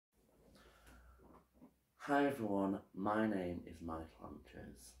Hi everyone, my name is Michael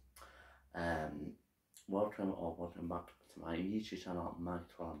Andrews. Welcome back to my YouTube channel,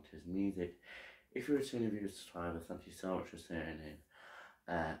 Michael Andrews Music. If you're a returning viewer subscriber, thank you so much for tuning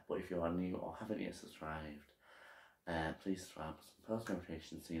in. But if you are new or haven't yet subscribed, please subscribe with some post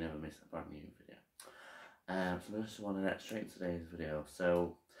notifications so you never miss a brand new video. So I just want to get straight into today's video.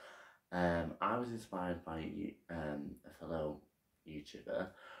 So I was inspired by a fellow YouTuber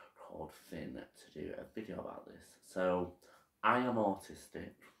called Finn to do a video about this. So I am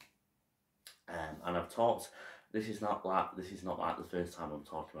autistic, and I've talked. This is not like the first time I'm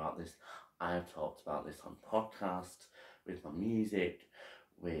talking about this. I have talked about this on podcasts, with my music,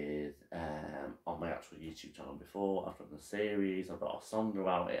 with on my actual YouTube channel before. I've done a series. I've got a song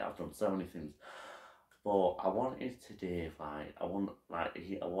about it. I've done so many things. But I wanted to do I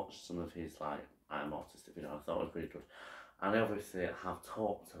watched some of his I Am Autistic video. I thought it was really good. And I obviously have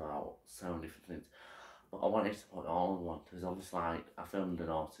talked about so many different things, but I wanted to put it all in one because obviously I filmed an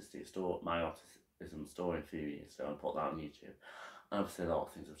autistic story, my autism story a few years ago and put that on YouTube. And obviously a lot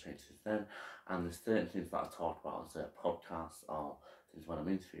of things have changed since then. And there's certain things that I talk about on certain podcasts or things when I'm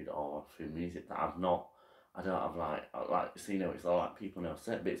interviewed or through music that I don't have so it's all like people know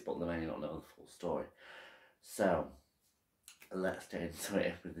certain bits but they may not know the full story. So let's get into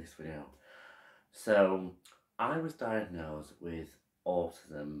it with this video. So I was diagnosed with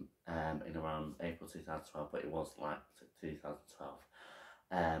autism in around April 2012, but it was like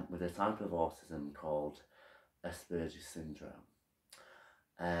 2012, with a type of autism called Asperger's syndrome.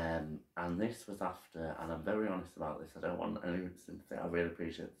 And this was after, and I'm very honest about this, I don't want any sympathy, I really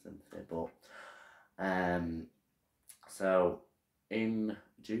appreciate the sympathy, but so in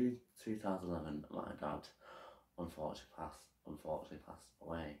June 2011, my dad unfortunately passed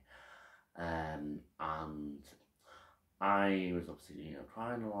away, and I was obviously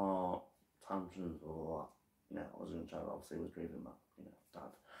crying a lot, tantrums, blah, blah, blah. I was a young child, obviously was grieving my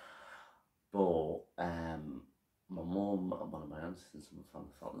dad, but my mum and one of my aunts and some of the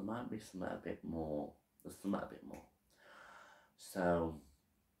family thought there might be something a bit more. So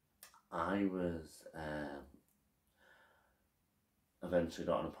I was eventually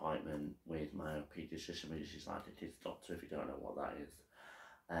got an appointment with my paediatrician, which is like a kid's doctor if you don't know what that is.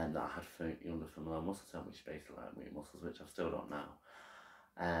 That I had unilateral muscle tone, which is basically like weak muscles, which I still don't know.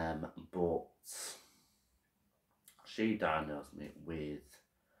 But she diagnosed me with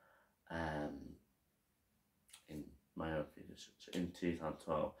in my own paediatrician in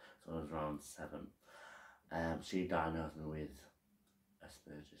 2012, so I was around 7. She diagnosed me with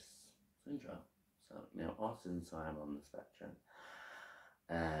Asperger's syndrome. So autism, so I'm on the spectrum.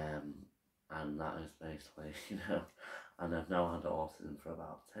 And that is basically, and I've now had autism for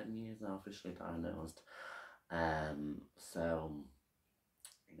about 10 years now, officially diagnosed. So,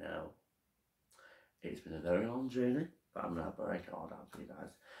 it's been a very long journey, but I'm going to break it all down for you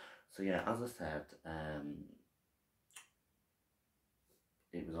guys. So yeah, as I said,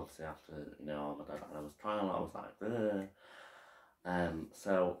 it was obviously after, my dad, and I was crying a lot, I was like, ugh.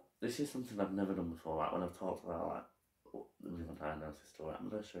 So this is something I've never done before, like when I've talked about with my diagnosis story. I'm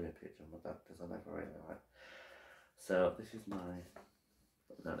going to show you a picture of my dad because I never really So this is my,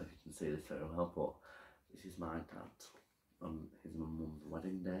 I don't know if you can see this very well, but this is my dad on his mum's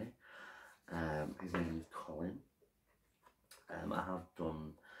wedding day. His name is Colin. I have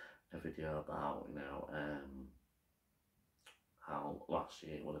done a video about, how last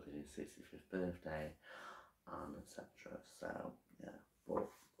year would have been his 65th birthday and etc. So yeah, but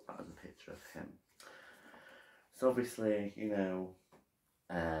that is a picture of him. So obviously,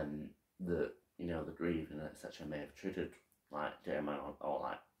 the grieving and etc. may have triggered my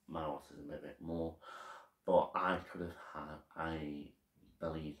autism a bit more, but I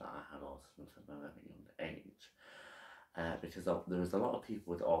believe that I had autism from a very young age, because there is a lot of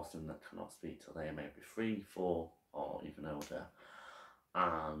people with autism that cannot speak till they may be 3, 4, or even older.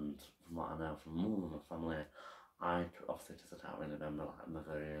 And from what I know from mum and my family, I obviously just can't really remember my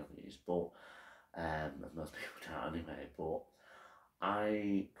very early age, but as most people can't anyway, but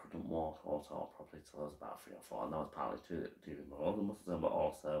I couldn't walk or talk properly till I was about 3 or 4, and that was partly to do with my other muscles, but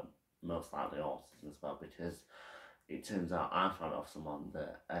also most likely autism as well, because it turns out I found off someone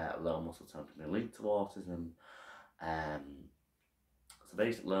that low muscle tone can be linked to autism. So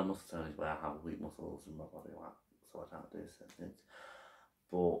basically low muscle tone is where I have weak muscles in my body, so I can't do certain things.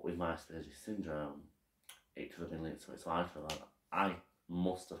 But with my Asperger's syndrome, it could have been linked to it, so I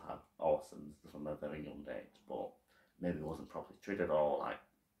must have had autism from a very young age, but maybe it wasn't properly triggered or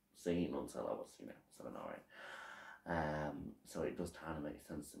seen until I was 7 or 8. So it does kind of make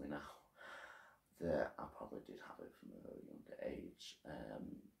sense to me now that I probably did have it from a very young age.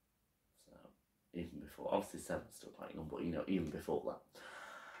 So even before. Obviously 7's still quite young, but you know, even before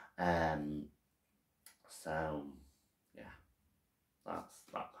that. So yeah, that's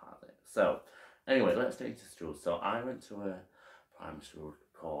that part of it. So anyway, let's get into school. So I went to a primary school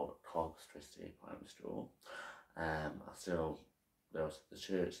called Colchester Primary School. I still, there's the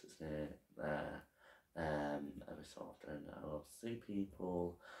church that's near there. Every so often I love to see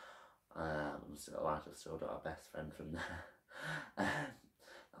people. I've still got a best friend from there.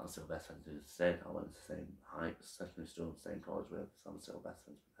 I'm still best friends with the I went to the same high secondary school, the same college with, so I'm still best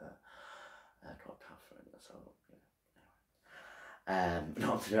friends with her. Called Catherine, so yeah.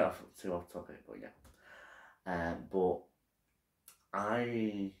 Not to get too off topic, but yeah. But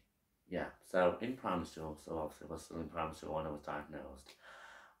so in primary school, so obviously I was still in primary school when I was diagnosed,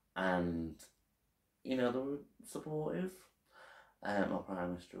 and you know, they were supportive. My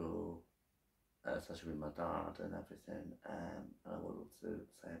primary school, especially with my dad and everything, and I would love to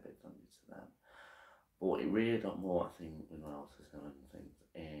say a big thank you to them. But it really got more, I think, with my autism and things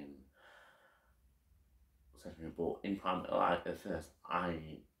in secondary. But in primary, like at first,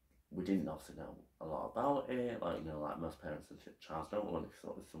 we didn't obviously know a lot about it. Like, you know, like most parents and children don't want to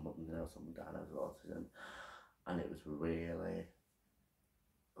sort of someone, you know, someone diagnosed with autism, and it was really,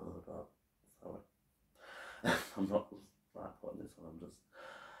 oh god, sorry, I'm not like putting this on.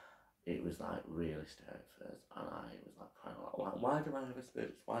 It was like really scary at first, and I was like crying like, why do I have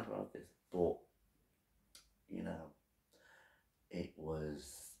this? Why do I have this? But you know, it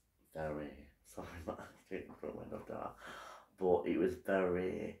was very sorry, my acting from my daughter, but it was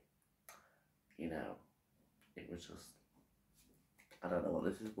very, you know, it was just, I don't know what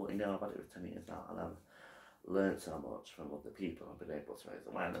this is, but you know, I've had it for 10 years now, and I've learned so much from other people. I've been able to raise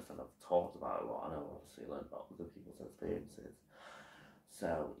awareness, and I've talked about it a lot, and I've obviously learned about other people's experiences.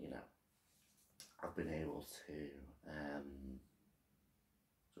 So, you know, I've been able to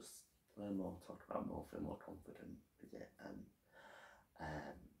just learn more, talk about more, feel more confident with it, and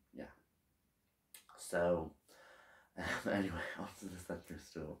yeah. So anyway, on to the secondary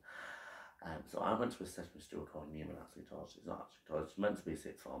school. So I went to a secondary school called Am Autistic College. It's not actually college. It's meant to be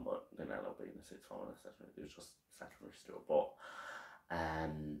sixth form, but it ended up being a sixth form and a secondary. It was just secondary school. But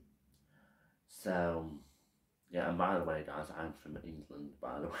so yeah, and by the way, guys, I'm from England.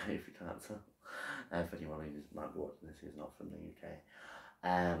 By the way, if you can't tell, if anyone who might be watching this who's not from the UK.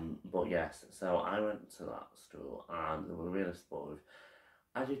 But yes, so I went to that school and they were really supportive.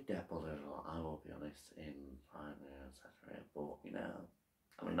 I did get bullied a lot, I will be honest, in primary and secondary, but you know,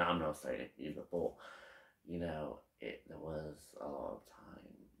 I mean, I'm not saying it either, but you know, there was a lot of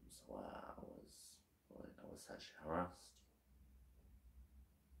times where I was sexually harassed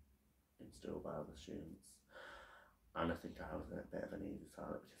in school by other students, and I think I was in a bit of an easy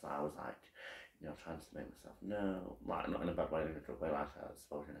target because I was like, you know, trying to make myself know, like not in a bad way, in a good way, like I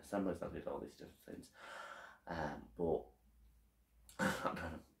spoke in assemblies, I did all these different things, but I don't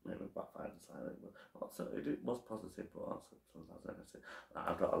know, maybe backfired slightly, but also it was positive, but also sometimes negative.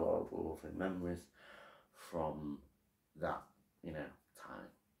 I've got a lot of lovely memories from that, you know, time,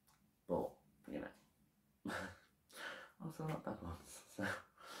 but you know, also not bad ones. So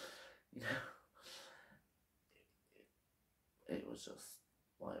you know, it was just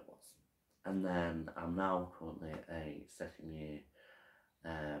what it was. And then I'm now currently a second year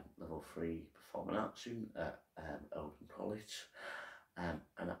level 3 performing arts student at Oldham College. And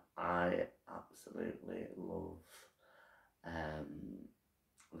I absolutely love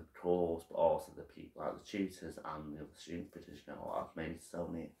the course, but also the people, like the tutors and the other students, because you know, I've made so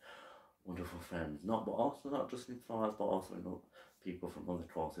many wonderful friends, not just in performing arts, but also in people from other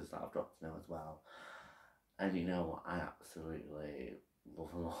courses that I've got to know as well. And you know, I absolutely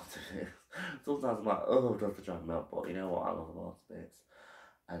love a lot of it. Sometimes I'm like, oh, I'd love to try them out, but you know what, I love a lot of bits.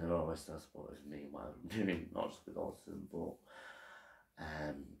 And they're always so supportive of me while I'm doing, not just with autism, but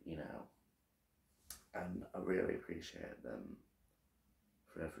you know, and I really appreciate them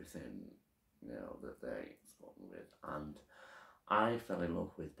for everything, you know, that they support me with. And I fell in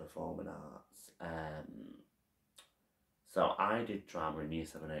love with performing arts. So I did drama in year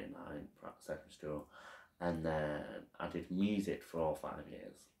 7, 8, 9, secondary school, and then I did music for all 5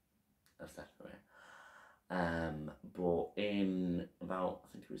 years of secondary. But in about, I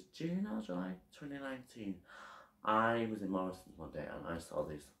think it was June or July 2019, I was in Morrison's one day and I saw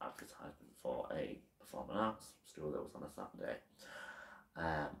this advertisement for a performing arts school that was on a Saturday.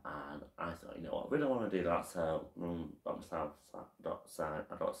 And I thought, you know what, I really want to do that, so I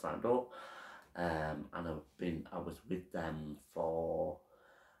got signed up. And I was with them for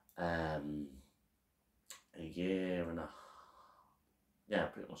a year and a half. Yeah,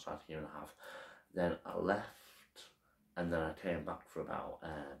 pretty much like a year and a half. Then I left, and then I came back for about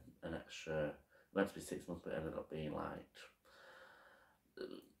an extra meant to be 6 months, but it ended up being like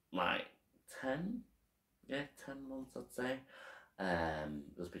 10, yeah, 10 months I'd say.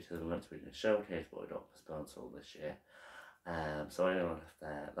 Just because we went to be in a showcase, but we don't postpone until this year. So I left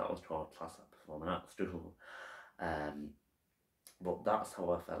there. That was called Class at Performing Arts School. But that's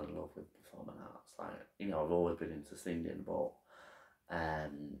how I fell in love with performing arts. Like, you know, I've always been into singing, but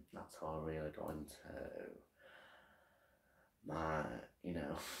that's how I really got into my, you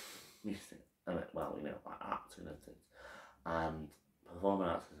know, music. Well, you know, like acting and things. And performing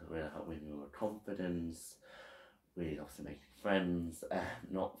arts has really helped me with confidence, with obviously making friends,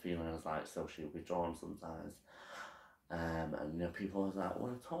 not feeling as like socially withdrawn sometimes. And you know, people always like,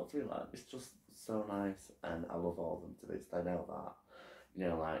 want to talk to me, like, it's just so nice, and I love all of them to bits. They know that, you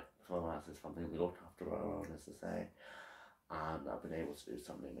know, like, performing arts is something we look after our own, as to say, and I've been able to do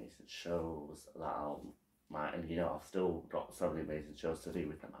so many amazing shows that I'll, like, and you know, I've still got so many amazing shows to do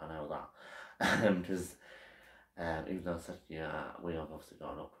with them. I know that, because even though second year we have obviously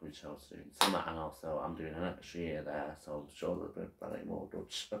got an upcoming show soon, summer, and also I'm doing an extra year there, so I'm sure there'll be plenty more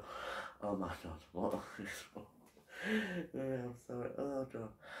good show. Oh my god, what? I'm sorry. Oh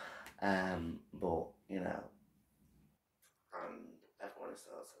god. But you know, and everyone is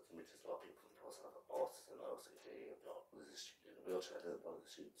so upset to me because a lot of people in course have autism, OCD. I've got there's a student in a wheelchair. One of the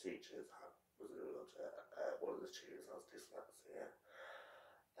student teachers was in a wheelchair. One of the tutors has dyslexia.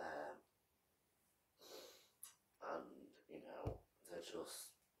 Um, and you know, they're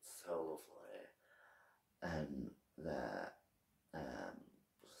just so lovely, and they're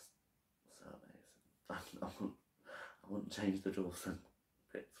just so amazing. I wouldn't change the Dawson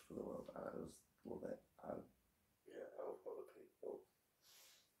bits for the world. I just love it. Yeah, I love other people.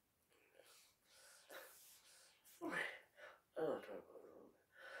 Oh, I don't know.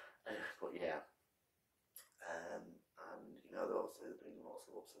 But yeah, and you know, there also been lots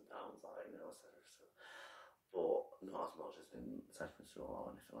of ups and downs, like, you know, etc. But not as much as in secondary school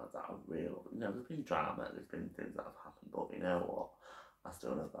or anything like that. I really, you know, there's been drama, there's been things that have happened, but you know what? I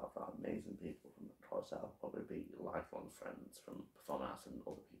still know that I've got amazing people from college that I'll probably be lifelong friends from performing arts and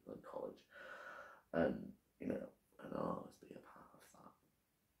other people in college. And, you know, and I'll always be a part of that.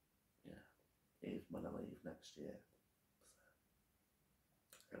 Yeah, even when I leave next year.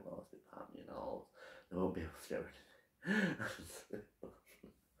 So it will always be part of me, and they won't be able to do it.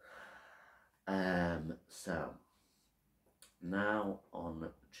 So now on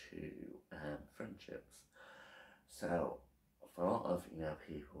to friendships. So for a lot of, you know,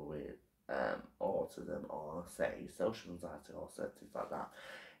 people with autism or say social anxiety or certain things like that,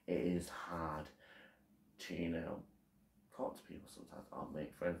 it is hard to, you know, talk to people sometimes or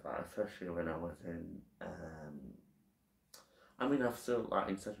make friends, like, especially when I was in I mean, I've still, like,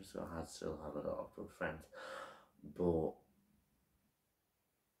 in secondary school I still have a lot of good friends, but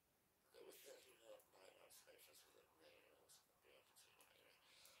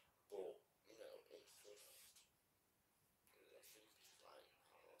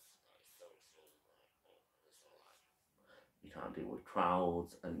you can't deal with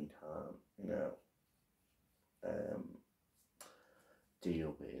crowds, and you can't, you know, um,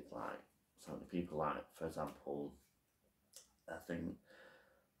 deal with like so many people. Like, for example, I think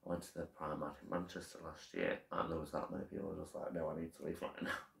I went to the Primark in Manchester last year, and there was that many people just like, no, I need to leave right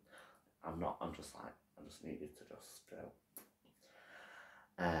now. I'm just like, I just needed to just go.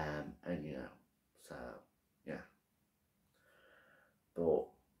 And you know, so yeah, but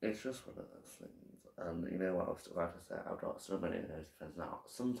it's just one of those things. And you know what, like I said, I've got so many of those friends now.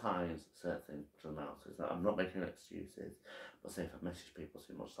 Sometimes certain things come out is that I'm not making excuses, but say if I message people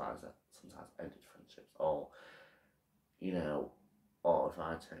too much, like that sometimes ended friendships, or you know, or if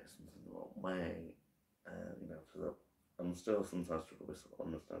I take something the wrong way, you know, because I'm still sometimes struggle with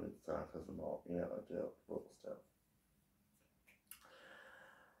understanding sarcasm, or you know, a joke, but still,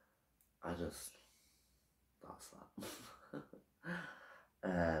 I just that's that.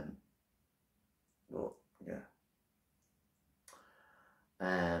 But yeah,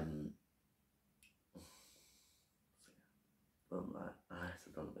 but I have to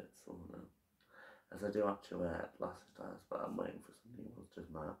done a bit sooner. As I do actually wear glasses times, but I'm waiting for some new ones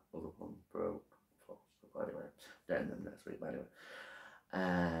because my other one broke. But anyway, getting them next week. But anyway,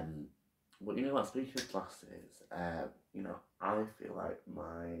 but you know what? Speaking of glasses, you know, I feel like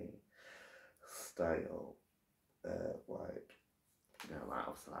my style, like, you know, like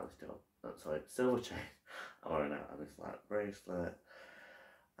obviously I was still, silver chain. I'm wearing out, and this like bracelet,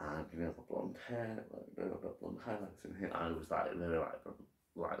 and you know, the blonde hair, like, you know, I've got blonde highlights in here. I was like really like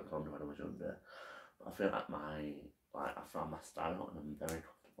blonde when I was younger. I feel like I found my style, and I'm very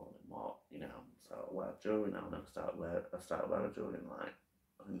comfortable in what, you know, so I wear jewelry now, and I started wearing jewelry in like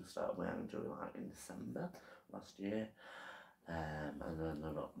I think I started wearing jewellery like in December last year. And then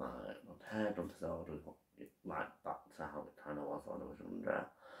I got my hair done disorder, like back to how it kind of was when I was younger.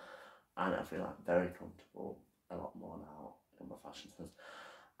 And I feel like very comfortable a lot more now in my fashion sense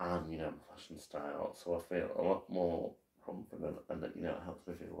and, you know, my fashion style. So I feel a lot more confident, and that, you know, it helps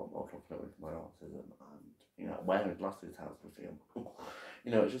me feel a lot more confident with my autism. And, you know, wearing glasses helps me feel,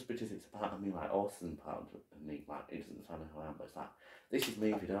 you know, it's just because it's a part of me, like autism part of me, like it doesn't define who I am, but it's like, this is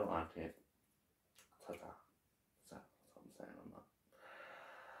me. If you don't like it, ta-ta. So that's what I'm saying on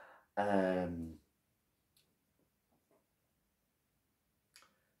that.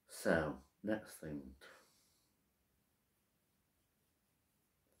 So next thing,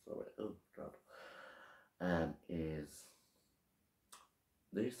 sorry, oh god, is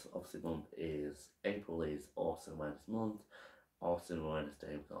this obviously month is April is Autism Awareness Month. Autism Awareness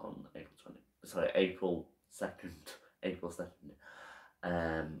Day was on April 2nd, April 2nd.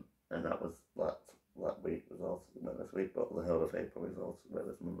 And that was that week was Autism Awareness Week, but the whole of April is Autism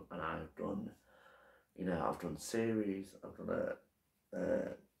Awareness Month, and I've done, you know, I've done series, I've done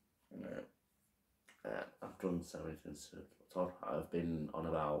you know, I've done so many things to talk about. I've been on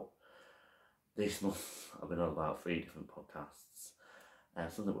about, this month, I've been on about 3 different podcasts.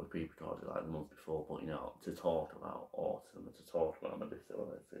 Some that were pre-recorded like the month before, but, you know, to talk about autism and to talk about my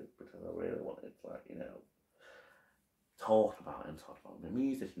disability, because I really wanted to, like, you know, talk about it and talk about my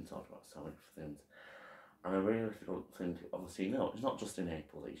music and talk about so many different things. And I really don't think, obviously, no, it's not just in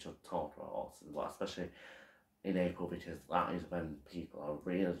April that you should talk about autism, but especially in April, because that is when people are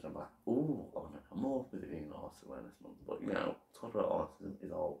really like, ooh, I want to know more with it being Autism Awareness Month. But, you know, talk about autism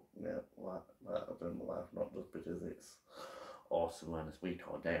is all, you know, like I've done in my life, not just because it's Autism Awareness Week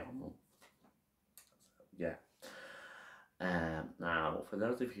or day or month. So, yeah. Now, for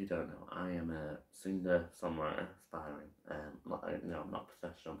those of you who don't know, I am a singer, songwriter, aspiring. You know, I'm not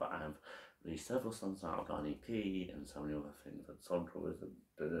professional, but I have released several songs out. I've got an EP and so many other things, and song covers and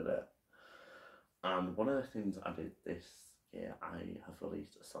da-da-da. And one of the things I did this year, I have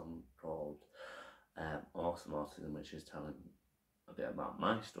released a song called Awesome Autism, which is telling a bit about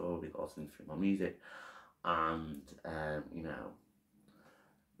my story with autism through my music, and, you know,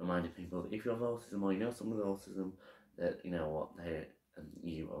 reminding people that if you have autism or you know someone with autism, that, you know what, they and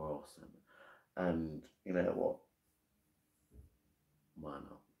you are awesome. And, you know what, why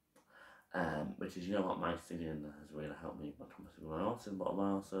not? Which is, you know what, my singing has really helped me, my confidence with my autism, but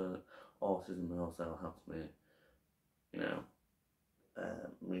autism also helps me, you know,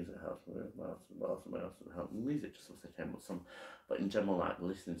 music helps me with my autism, but also my autism helps me. Music just obviously came with some, but in general, like,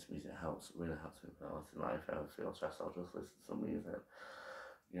 listening to music really helps me with my autism. Like, if I ever feel stressed, I'll just listen to some music,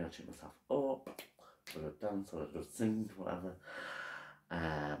 you know, cheer myself up, or a dance, or just sing, whatever.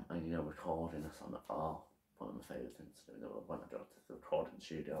 And, you know, recording a song, one of my favourite things to do when I go to the recording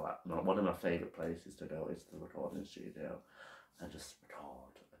studio. Like, one of my favourite places to go is the recording studio and just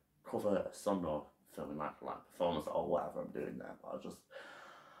record, cover a song or filming like performance or whatever I'm doing there. But I just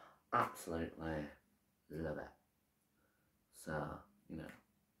absolutely love it. So, you know,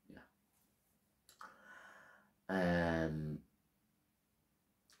 yeah.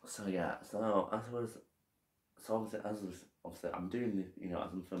 So yeah, so obviously I'm doing this, you know,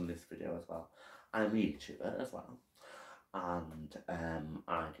 as I'm filming this video as well, I'm a YouTuber as well, and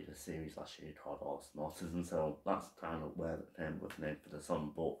I did a series last year called Awesome Autism, so that's kind of where it came with the name for the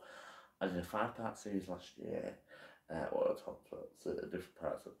song. But I did a 5-part series last year, where I talked about the different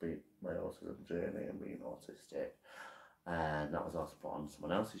parts of my autism journey and being autistic, and that was also put on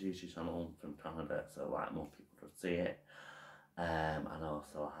someone else's YouTube channel from Canada, so like more people could see it. And I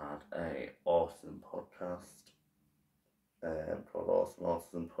also had a awesome podcast called Awesome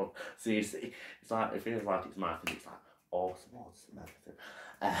Autism Podcast. So you see, it's like, it feels like it's my thing, it's like awesome autism everything.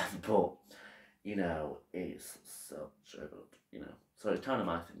 But, you know, it's such a good, you know, so it's kind of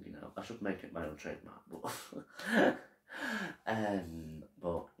my thing, you know. I should make it my own trademark, but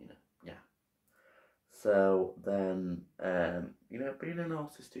but, you know, yeah. So then, you know, being an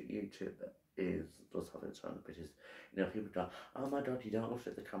autistic YouTuber does have its own, because, you know, people go, oh my god, you don't look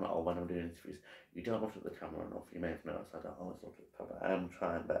at the camera, or when I'm doing interviews, you don't look at the camera enough. You may have noticed I don't always look at the camera. I am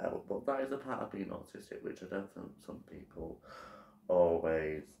trying better, but that is a part of being autistic, which I don't think some people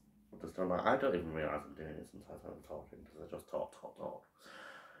always understand. Like, I don't even realise I'm doing it sometimes when I'm talking, because I just talk,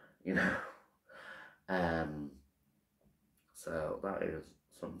 you know. So that is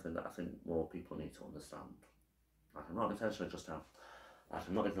something that I think more people need to understand. Like, I'm not intentionally just now. Like,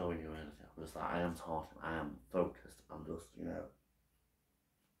 I'm not ignoring you or anything. I'm just like, I am talking, I am focused. I'm just, you know.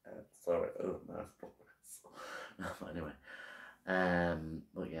 Sorry, oh, nice progress. But anyway,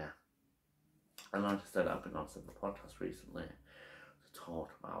 but yeah. And like I said, I've been on several podcasts recently to to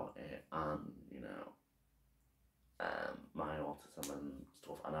talk about it and, you know, my autism and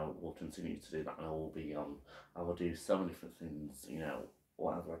stuff, and I will continue to do that, and I will do so many different things, you know,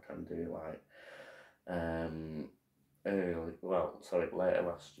 whatever I can do, like, later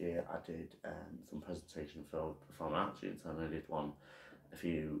last year I did some presentation for Performing Arts students, and I did one a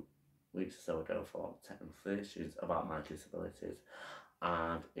few weeks or so ago for technically students about my disabilities,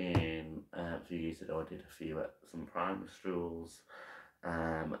 and in a few years ago I did a few at some primary schools,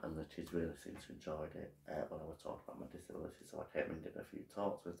 and the kids really seemed to enjoy it when I was talking about my disability, so I came and did a few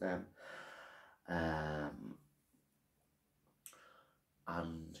talks with them,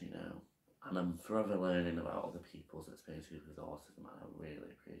 and, you know, and I'm forever learning about other people's experiences with autism, and I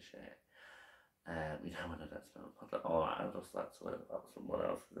really appreciate you know, when I don't spend a podcast, I just like to learn about someone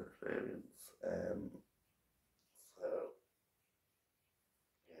else's experience. So,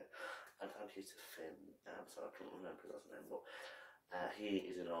 yeah, and thank you to Finn, so I can't remember his last name, but he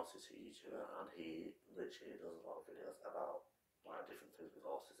is an autistic YouTuber, and he literally does a lot of videos about like different things with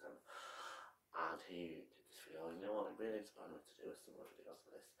autism, and he did this video, and you know what, it really inspired me to do some more videos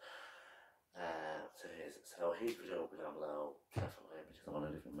for this. So his video will be down below, definitely, because I want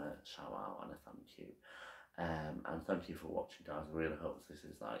to give him a shout out and a thank you. And thank you for watching, guys. I really hope this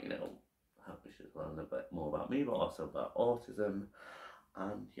is, like, you know, help you to learn a bit more about me, but also about autism.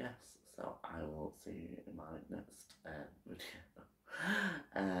 And yes, so I will see you in my next video.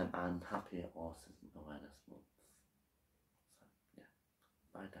 And happy Autism Awareness Month. So yeah,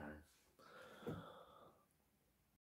 bye guys.